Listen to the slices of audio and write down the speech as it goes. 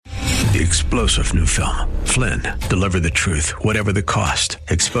The explosive new film, Flynn, deliver the truth, whatever the cost,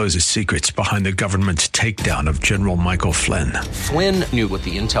 exposes secrets behind the government's takedown of General Michael Flynn. Flynn knew what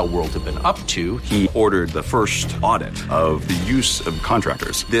the intel world had been up to. He ordered the first audit of the use of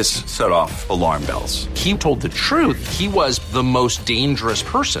contractors. This set off alarm bells. He told the truth. He was the most dangerous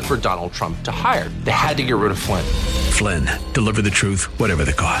person for Donald Trump to hire. They had to get rid of Flynn. Flynn, deliver the truth, whatever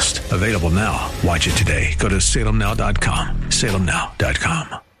the cost. Available now. Watch it today. Go to salemnow.com.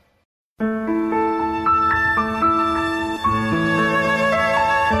 salemnow.com.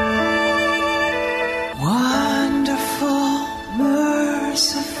 Wonderful,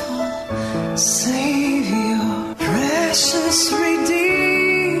 merciful Savior, precious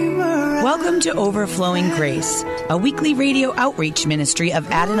Redeemer. Welcome to Overflowing Grace, a weekly radio outreach ministry of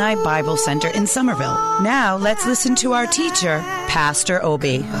Adonai Bible Center in Somerville. Now let's listen to our teacher, Pastor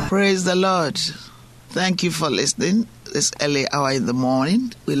Obi. Praise the Lord. Thank you for listening this early hour in the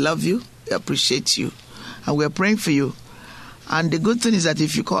morning. We love you. We appreciate you. And we're praying for you. And the good thing is that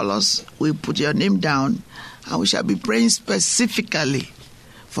if you call us, we put your name down and we shall be praying specifically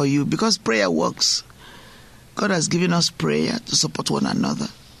for you because prayer works. God has given us prayer to support one another,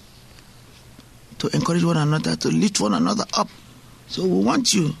 to encourage one another, to lift one another up. So we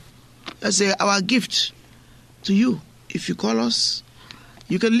want you. Let's say our gift to you. If you call us,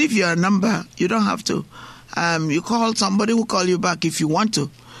 you can leave your number. You don't have to. You call somebody, will call you back if you want to.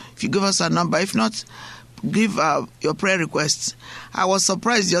 If you give us a number. If not, give your prayer requests. I was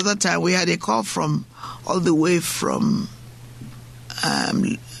surprised the other time we had a call from all the way from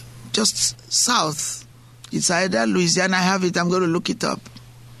just south. It's either Louisiana. I have it. I'm going to look it up.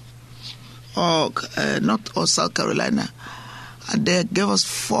 Or South Carolina. And they gave us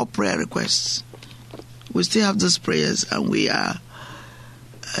 4 prayer requests. We still have those prayers, and we are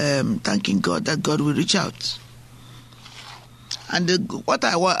thanking God that God will reach out. And what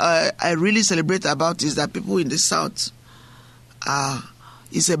I really celebrate about is that people in the South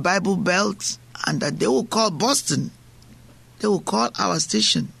is a Bible belt, and that they will call Boston. They will call our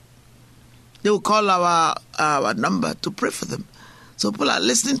station. They will call our number to pray for them. So people are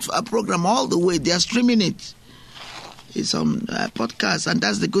listening to our program all the way. They are streaming it. It's on podcast, and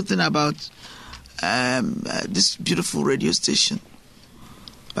that's the good thing about this beautiful radio station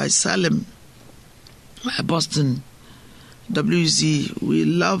by Salem, Boston, WZ. We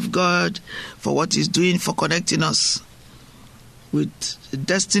love God for what He's doing, for connecting us with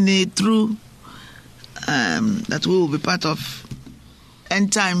destiny through that we will be part of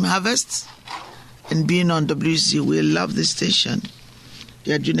End Time Harvest and being on WZ. We love this station.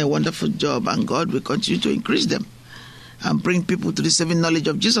 They are doing a wonderful job, and God will continue to increase them and bring people to the saving knowledge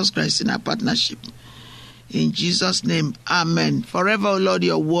of Jesus Christ in our partnership. In Jesus' name, amen. Forever, O Lord,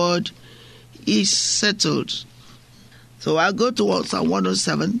 your word is settled. So I'll go to Psalm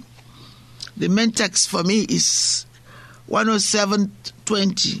 107. The main text for me is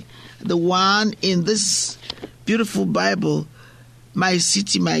 107:20. The one in this beautiful Bible, My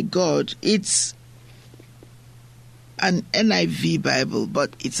City, My God. It's an NIV Bible,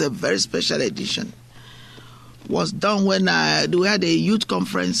 but it's a very special edition. Was done when we had a youth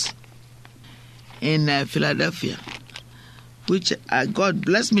conference in Philadelphia, which God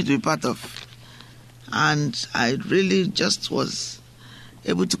blessed me to be part of. And I really just was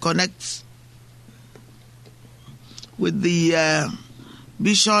able to connect with the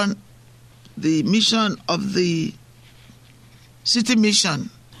mission of the city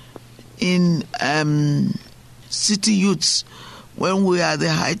mission in city youths when we are at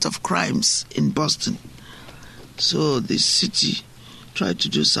the height of crimes in Boston. So the city tried to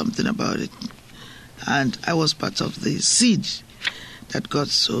do something about it. And I was part of the seed that God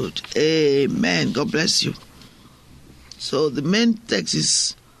sowed. Amen. God bless you. So the main text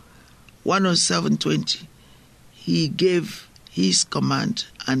is 107:20. He gave his command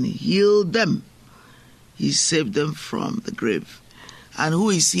and healed them. He saved them from the grave. And who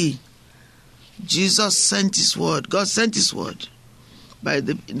is he? Jesus sent his word. God sent his word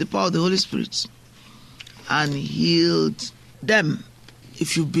in the power of the Holy Spirit and healed them.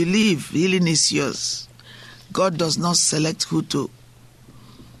 If you believe, healing is yours. God does not select who to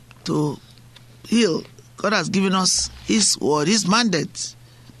heal. God has given us his word, his mandate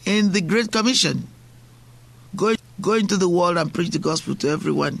in the Great Commission. Go into the world and preach the gospel to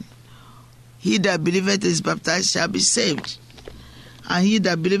everyone. He that believeth is baptized shall be saved, and he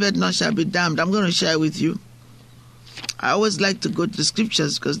that believeth not shall be damned. I'm going to share with you. I always like to go to the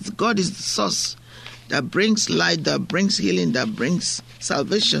scriptures because God is the source that brings light, that brings healing, that brings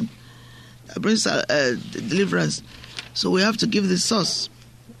salvation, that brings deliverance. So we have to give the source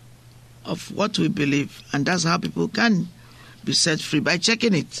of what we believe, and that's how people can be set free, by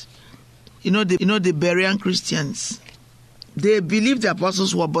checking it. You know the Berean Christians. They believed the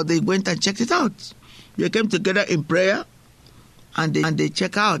apostles' word, but they went and checked it out. They came together in prayer, and they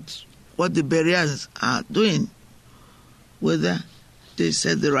check out what the Bereans are doing, whether they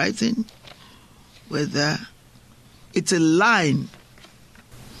said the right thing, whether it's a line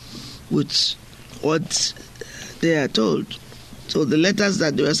with what they are told. So the letters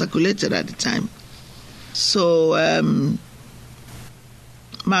that they were circulated at the time. So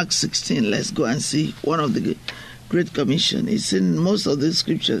Mark 16, let's go and see one of the Great Commission. It's in most of the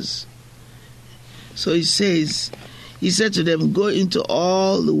scriptures. So he says, he said to them, go into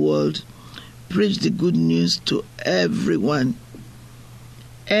all the world, preach the good news to everyone.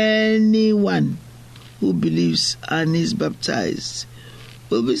 Anyone who believes and is baptized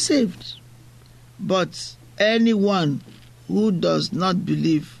will be saved. But anyone who does not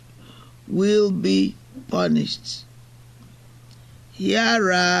believe will be punished.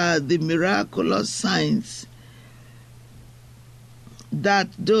 Here are the miraculous signs that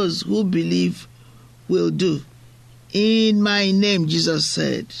those who believe will do. In my name, Jesus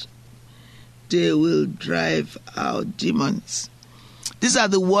said, they will drive out demons. These are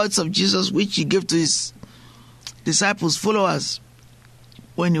the words of Jesus which he gave to his disciples, followers,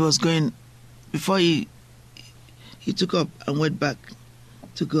 when he was going, before he took up and went back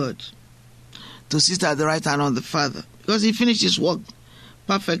to God to sit at the right hand of the Father, because he finished his work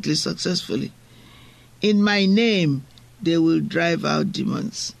perfectly, successfully. In my name, they will drive out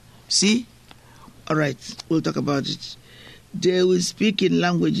demons. See? All right, we'll talk about it. They will speak in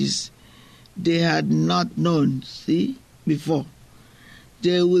languages they had not known, see, before.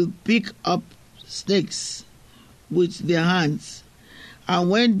 They will pick up snakes with their hands, and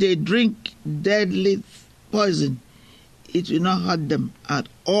when they drink deadly poison, it will not hurt them at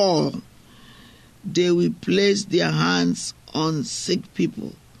all. They will place their hands on sick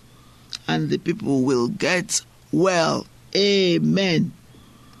people, and the people will get well. Amen.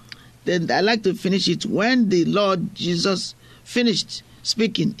 Then I like to finish it. When the Lord Jesus finished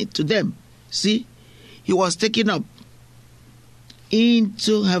speaking to them, see, he was taken up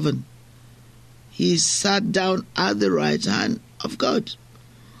into heaven. He sat down at the right hand of God.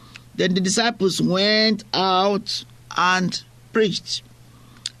 Then the disciples went out and preached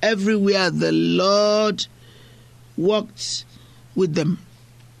everywhere the Lord walked with them,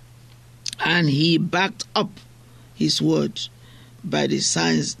 and he backed up his word by the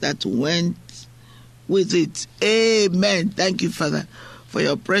signs that went with it. Amen. Thank you, Father, for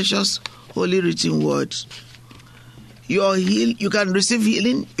your precious holy written word. You can receive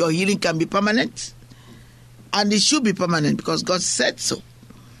healing. Your healing can be permanent, and it should be permanent because God said so.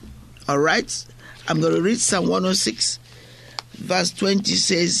 All right, I'm going to read Psalm 106, verse 20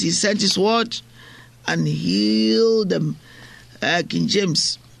 says, he sent his word and healed them. King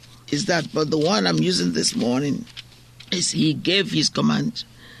James is that, but the one I'm using this morning is he gave his command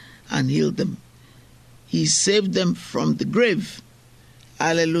and healed them. He saved them from the grave.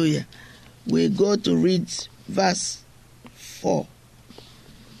 Hallelujah. We go to read verse 4.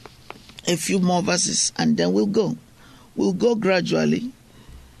 A few more verses and then we'll go. We'll go gradually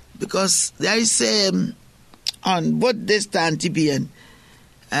because there is on both Daystar and TBN,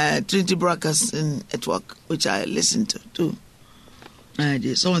 Trinity Broadcast Network, which I listen to too.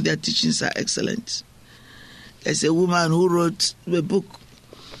 Some of their teachings are excellent. There's a woman who wrote a book,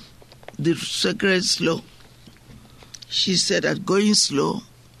 The Sacred Slow. She said that going slow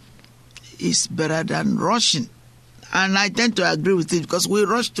is better than rushing. And I tend to agree with it because we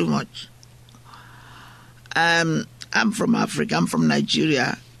rush too much. I'm from Africa. I'm from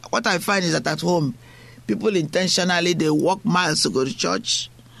Nigeria. What I find is that at home, people intentionally, they walk miles to go to church.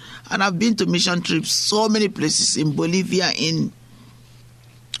 And I've been to mission trips, so many places in Bolivia, in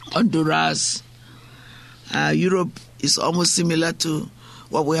Honduras. Europe is almost similar to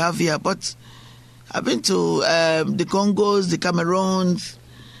what we have here. But I've been to the Congos, the Cameroons,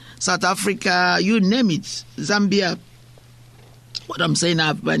 South Africa, you name it, Zambia. What I'm saying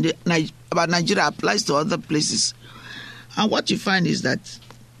about Nigeria applies to other places. And what you find is that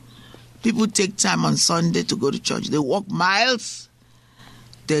people take time on Sunday to go to church. They walk miles.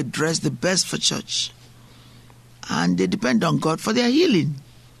 They dress the best for church. And they depend on God for their healing.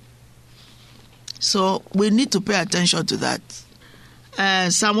 So we need to pay attention to that.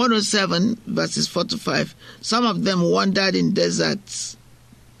 Psalm 107, verses 4 to 5. Some of them wandered in deserts.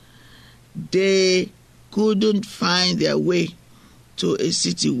 They couldn't find their way to a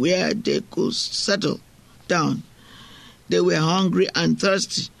city where they could settle down. They were hungry and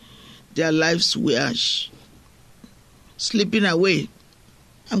thirsty. Their lives were slipping away.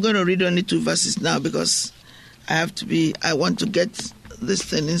 I'm going to read only 2 verses now because I want to get this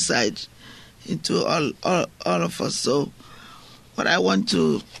thing inside. into all of us. So what I want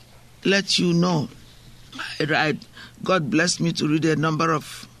to let you know, God blessed me to read a number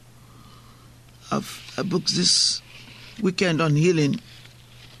of books this weekend on healing.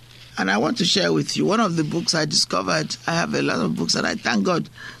 And I want to share with you one of the books I discovered. I have a lot of books, and I thank God.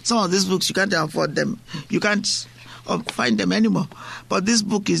 Some of these books, you can't afford them. You can't find them anymore. But this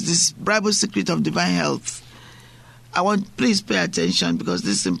book is this Bible Secret of Divine Health. Please pay attention, because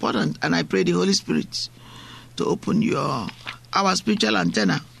this is important. And I pray the Holy Spirit to open our spiritual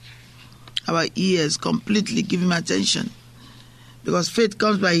antenna, our ears completely, give him attention. Because faith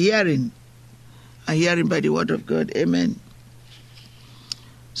comes by hearing, and hearing by the word of God. Amen.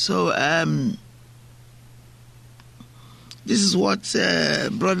 So, this is what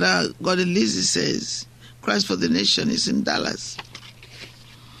Brother Gordon Lizzie says. Christ for the Nation is in Dallas.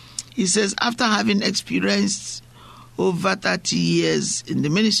 He says, after having experienced over 30 years in the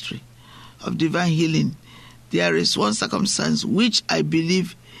ministry of divine healing, there is one circumstance which I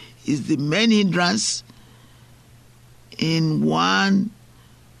believe is the main hindrance in one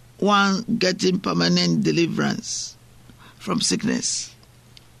getting permanent deliverance from sickness.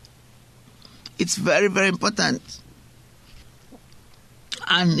 It's very, very important.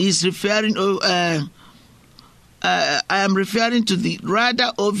 And he's referring, I am referring to the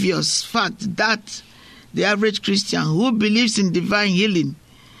rather obvious fact that the average Christian who believes in divine healing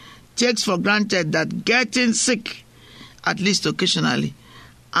takes for granted that getting sick, at least occasionally,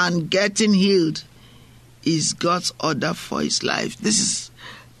 and getting healed is God's order for his life.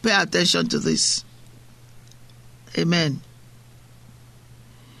 Pay attention to this. Amen.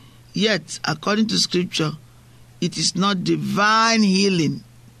 Yet, according to Scripture, it is not divine healing,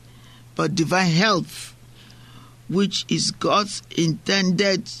 but divine health, which is God's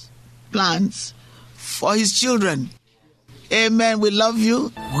intended plans for his children. Amen. We love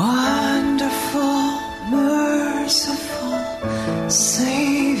you. Wonderful, merciful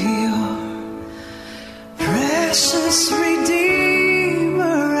Savior, precious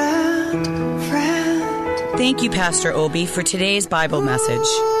Redeemer and friend. Thank you, Pastor Obi, for today's Bible message.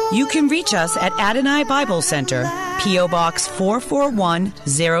 You can reach us at Adonai Bible Center, P.O. Box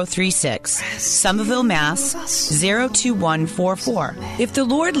 441036, Somerville, Mass. 02144. If the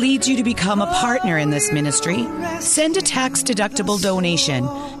Lord leads you to become a partner in this ministry, send a tax-deductible donation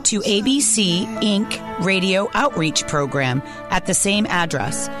to ABC Inc. Radio Outreach Program at the same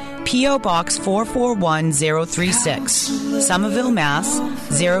address, P.O. Box 441036, Somerville, Mass.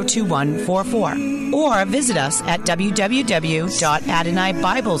 02144. Or visit us at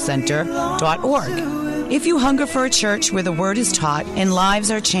www.AdonaiBibleCenter.org. If you hunger for a church where the Word is taught and lives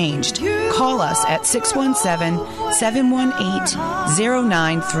are changed, call us at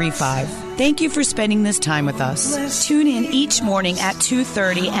 617-718-0935. Thank you for spending this time with us. Tune in each morning at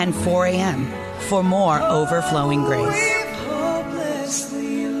 2:30 and 4 a.m. for more Overflowing Grace.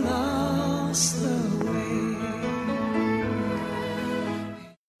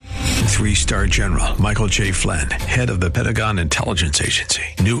 Three-star General Michael J. Flynn, head of the Pentagon Intelligence Agency,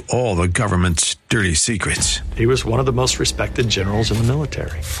 knew all the government's dirty secrets. He was one of the most respected generals in the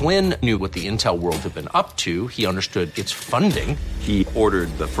military. Flynn knew what the intel world had been up to. He understood its funding. He ordered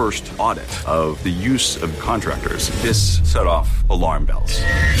the first audit of the use of contractors. This set off alarm bells.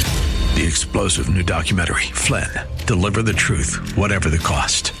 The explosive new documentary, Flynn, Deliver the Truth, Whatever the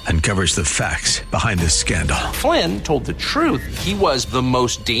Cost, uncovers the facts behind this scandal. Flynn told the truth. He was the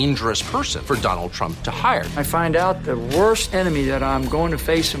most dangerous person for Donald Trump to hire. I find out the worst enemy that I'm going to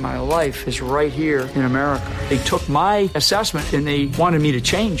face in my life is right here in America. They took my assessment and they wanted me to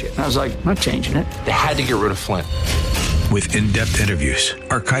change it. And I was like, I'm not changing it. They had to get rid of Flynn. With in-depth interviews,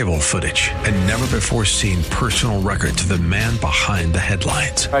 archival footage, and never-before-seen personal records of the man behind the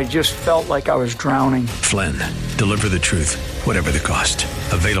headlines. I just felt like I was drowning. Flynn, Deliver the Truth, Whatever the Cost.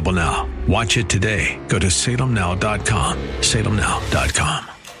 Available now. Watch it today. Go to salemnow.com. salemnow.com.